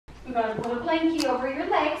You gotta put a blankie over your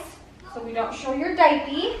legs so we don't show your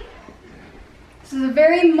diaper. This is a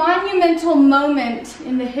very monumental moment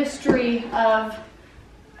in the history of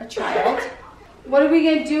a child. What are we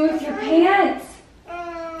gonna do with your pants?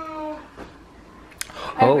 I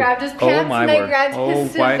grabbed his pants and I grabbed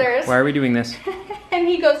his scissors. Why are we doing this? And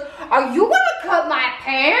he goes, "Are you gonna cut my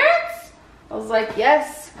pants?" I was like,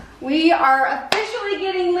 yes. We are officially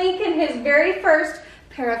getting Lincoln his very first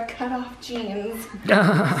pair of cut-off jeans.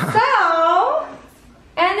 So,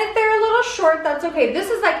 and if they're a little short, that's okay. This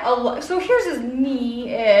is like so here's his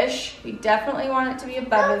knee-ish. We definitely want it to be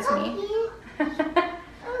above his knee.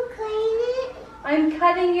 I'm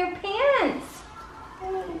cutting your pants.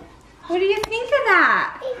 What do you think of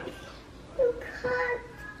that? You cut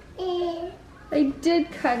it. I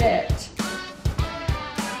did cut it.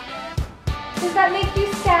 Does that make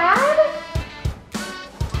you sad?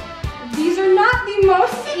 These are not the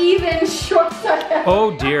most even shorts I have.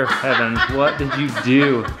 Oh dear heavens, what did you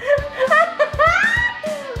do?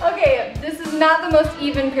 Okay, this is not the most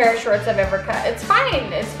even pair of shorts I've ever cut. It's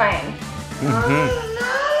fine, it's fine.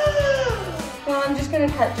 Well, I'm just gonna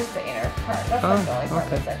cut just the inner part. That's like the only part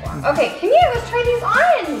that's like long. Okay, come here, let's try these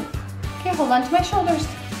on. Okay, hold on to my shoulders.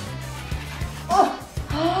 Oh,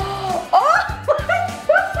 oh my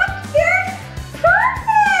God, they're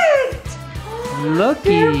perfect.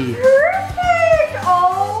 Looky. They're perfect. Oh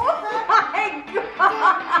my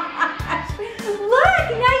gosh. Look,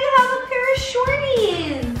 now you have a pair of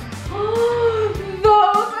shorties.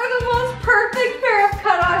 Those are the most perfect pair of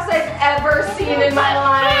cutoffs I've ever seen in my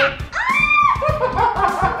life.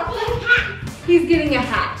 He's getting a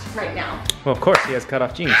hat right now. Well, of course he has cut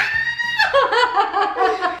off jeans.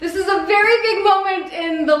 This is a very big moment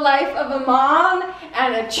in the life of a mom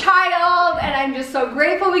and a child, and I'm just so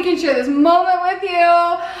grateful we can share this moment with you.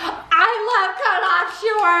 I love cut-off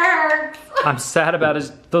shorts. I'm sad about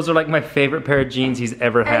his, those are like my favorite pair of jeans he's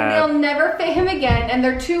ever had. And they'll never fit him again, and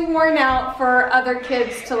they're too worn out for other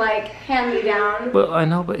kids to like hand me down. Well, I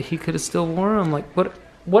know, but he could have still worn them. Like, what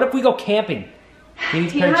if we go camping? He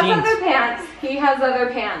needs a pair of jeans. He has other pants. He has other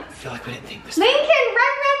pants. I feel like we didn't think this. Lincoln,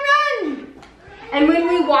 run, run, run! And when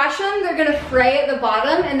we wash them, they're gonna fray at the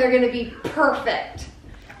bottom, and they're gonna be perfect.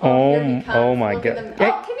 Oh my God!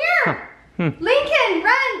 Oh, come here, Lincoln,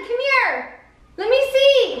 run! Come here. Let me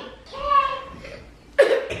see.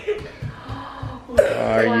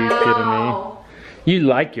 Are you kidding me? You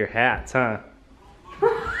like your hats, huh?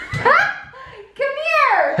 Come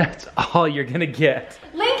here. That's all you're gonna get.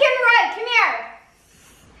 Lincoln, run! Come here.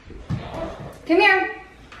 Come here.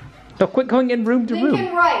 So quit going in room to room.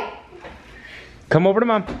 Lincoln, right. Come over to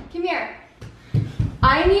mom. Come here.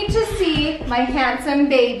 I need to see my handsome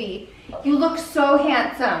baby. You look so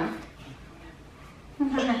handsome.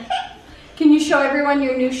 Can you show everyone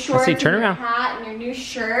your new shorts Let's see, turn and your around. hat and your new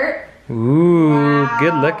shirt? Ooh, Wow.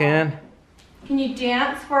 good looking. Can you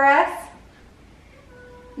dance for us?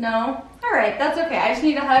 No? All right, that's okay. I just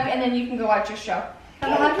need a hug and then you can go watch your show.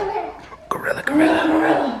 Have a hug? Gorilla, gorilla.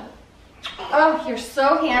 Gorilla. Oh, you're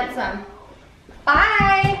so handsome.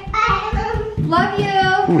 Bye. Love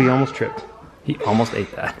you. Ooh, he almost tripped. He almost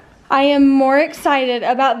ate that. I am more excited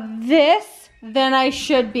about this than I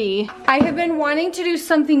should be. I have been wanting to do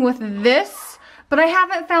something with this, but I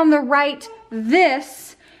haven't found the right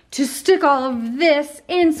this to stick all of this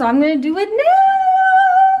in, so I'm gonna do it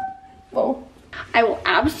now. Whoa. I will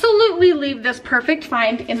absolutely leave this perfect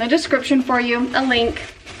find in the description for you, a link.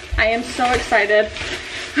 I am so excited.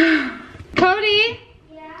 Cody?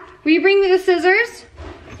 Yeah? Will you bring me the scissors?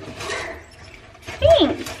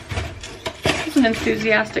 Thanks. He's an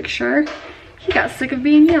enthusiastic sure. He got sick of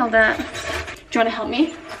being yelled at. Do you want to help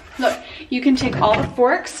me? Look, you can take all the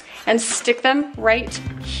forks and stick them right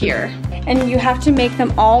here. And you have to make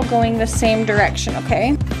them all going the same direction,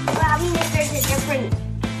 okay? Well, I mean, if there's a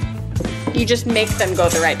different... You just make them go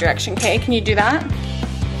the right direction, okay? Can you do that?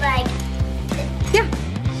 Like... Yeah.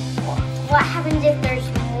 What happens if there's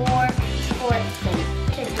more forks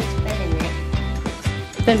to just fit in there?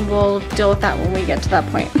 Then we'll deal with that when we get to that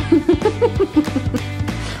point.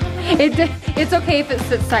 It's okay if it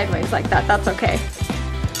sits sideways like that. That's okay.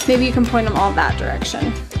 Maybe you can point them all that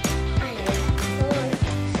direction.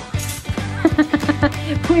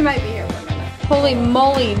 We might be here for a minute. Holy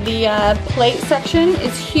moly, the plate section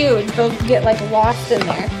is huge. They'll get like lost in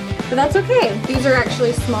there. But that's okay. These are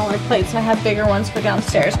actually smaller plates and I have bigger ones for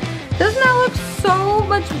downstairs. Doesn't that look so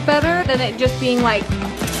much better than it just being like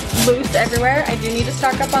loose everywhere? I do need to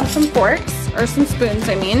stock up on some forks, or some spoons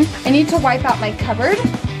I mean. I need to wipe out my cupboard.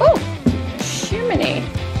 Oh, chimney.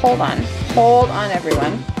 Hold on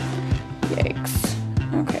everyone. Yikes.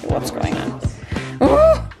 Okay, what's going on?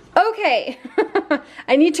 Oh, okay.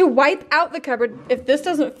 I need to wipe out the cupboard. If this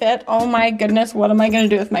doesn't fit, oh my goodness, what am I gonna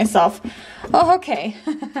do with myself? Oh, okay.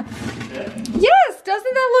 Yes,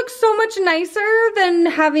 doesn't that look so much nicer than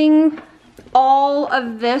having all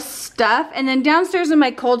of this stuff? And then downstairs in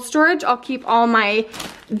my cold storage, I'll keep all my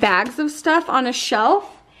bags of stuff on a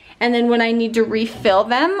shelf. And then when I need to refill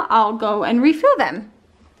them, I'll go and refill them.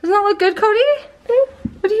 Doesn't that look good, Cody?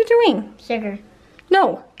 What are you doing? Sugar.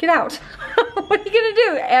 No, get out. What are you gonna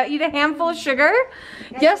do? Eat a handful of sugar?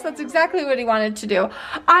 Yes, that's exactly what he wanted to do.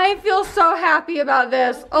 I feel so happy about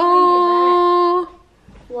this. Oh.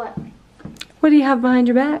 What? What do you have behind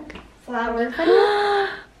your back? Flower.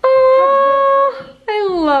 Oh, I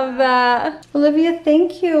love that. Olivia,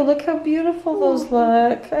 thank you. Look how beautiful those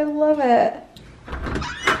look. I love it.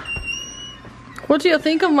 What do you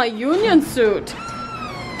think of my union suit?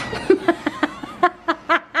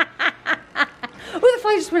 Oh, the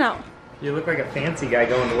fly just went out. You look like a fancy guy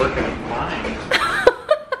going to work in a mine.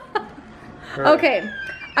 Okay,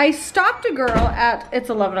 I stopped a girl at, it's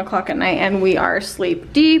 11 o'clock at night and we are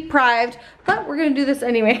sleep deprived, but we're gonna do this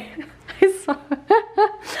anyway. I saw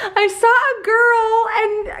a girl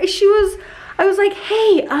and I was like,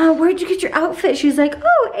 hey, where'd you get your outfit? She's like,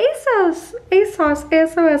 oh,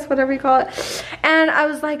 ASOS, whatever you call it. And I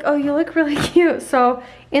was like, oh, you look really cute. So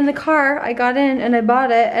in the car, I got in and I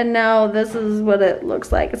bought it, and now this is what it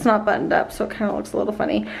looks like. It's not buttoned up, so it kind of looks a little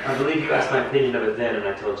funny. I believe you asked my opinion of it then, and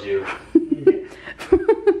I told you.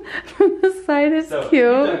 From the side, it's so, cute.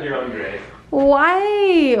 You dug your own grave.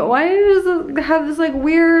 Why? Why does it have this like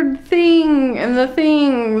weird thing and the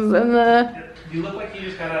things and the... You look like you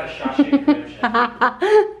just got out of Shawshank Redemption.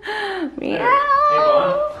 Meow. Hey,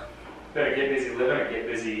 Vaughn, better get busy living or get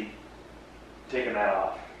busy taking that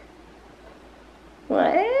off.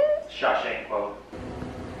 What? Shawshank quote.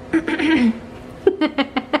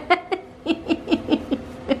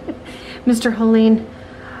 Mr. Hoellein,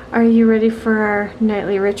 are you ready for our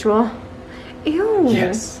nightly ritual? Ew.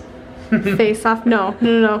 Yes. Face off. No.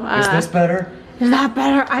 Is this better? Is that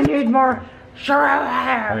better? I need more short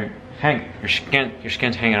hair. Hank, your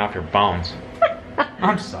skin's hanging off your bones.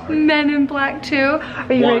 I'm sorry. Men in Black 2.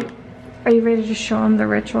 Are you ready? Are you ready to show him the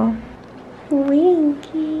ritual?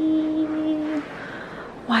 Winky.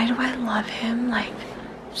 Why do I love him like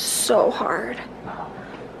so hard?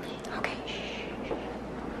 Okay.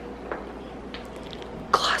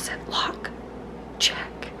 Closet lock.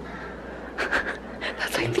 Check.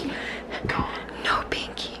 That's like the... No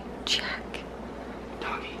pinky. Check.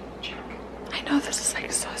 Doggy, check. I know this is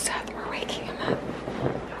like so sad that we're waking him up.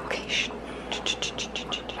 Okay, shh. He keeps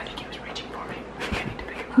reaching for me. I need to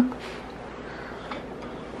pick him up.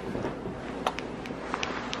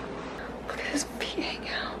 Look at his feet hang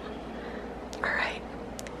out. Alright.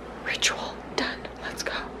 Ritual done. Let's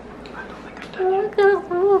go. I don't think I'm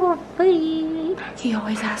done. He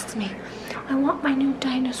always asks me, I want my new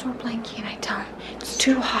dinosaur blanket, and I tell him it's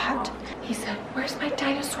too hot. He said, where's my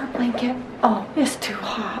dinosaur blanket? Oh, it's too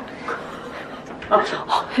hot.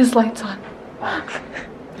 Oh, his light's on.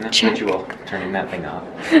 Next Check. ritual, turning that thing off.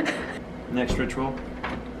 Next ritual,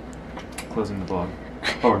 closing the blog.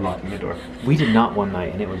 Or locking the door. We did not one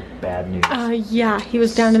night, and it was bad news. Yeah, he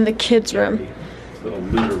was down in the kids' room. Little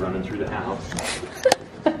looter running through the house.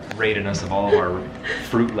 Raiding us of all of our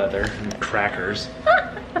fruit leather and crackers.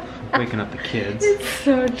 Waking up the kids. It's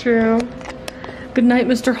so true. Good night,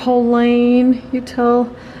 Mr. Hoellein. You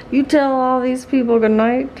tell all these people good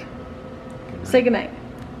night. Say good night.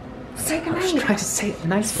 Say good I was night. trying to say it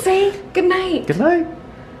nicely. Say good night. Good night.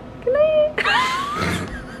 Good night.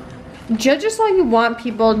 Judge us all you want,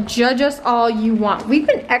 people. Judge us all you want. We've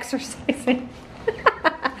been exercising.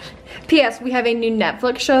 P.S. We have a new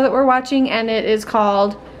Netflix show that we're watching, and it is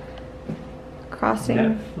called Crossing...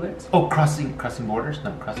 Netflix? Oh, Crossing Borders?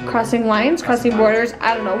 No, Crossing Lines? Crossing Borders?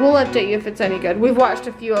 I don't know. We'll update you if it's any good. We've watched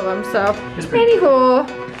a few of them, so... Anywho,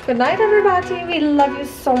 good night, everybody. We love you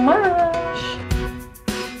so much.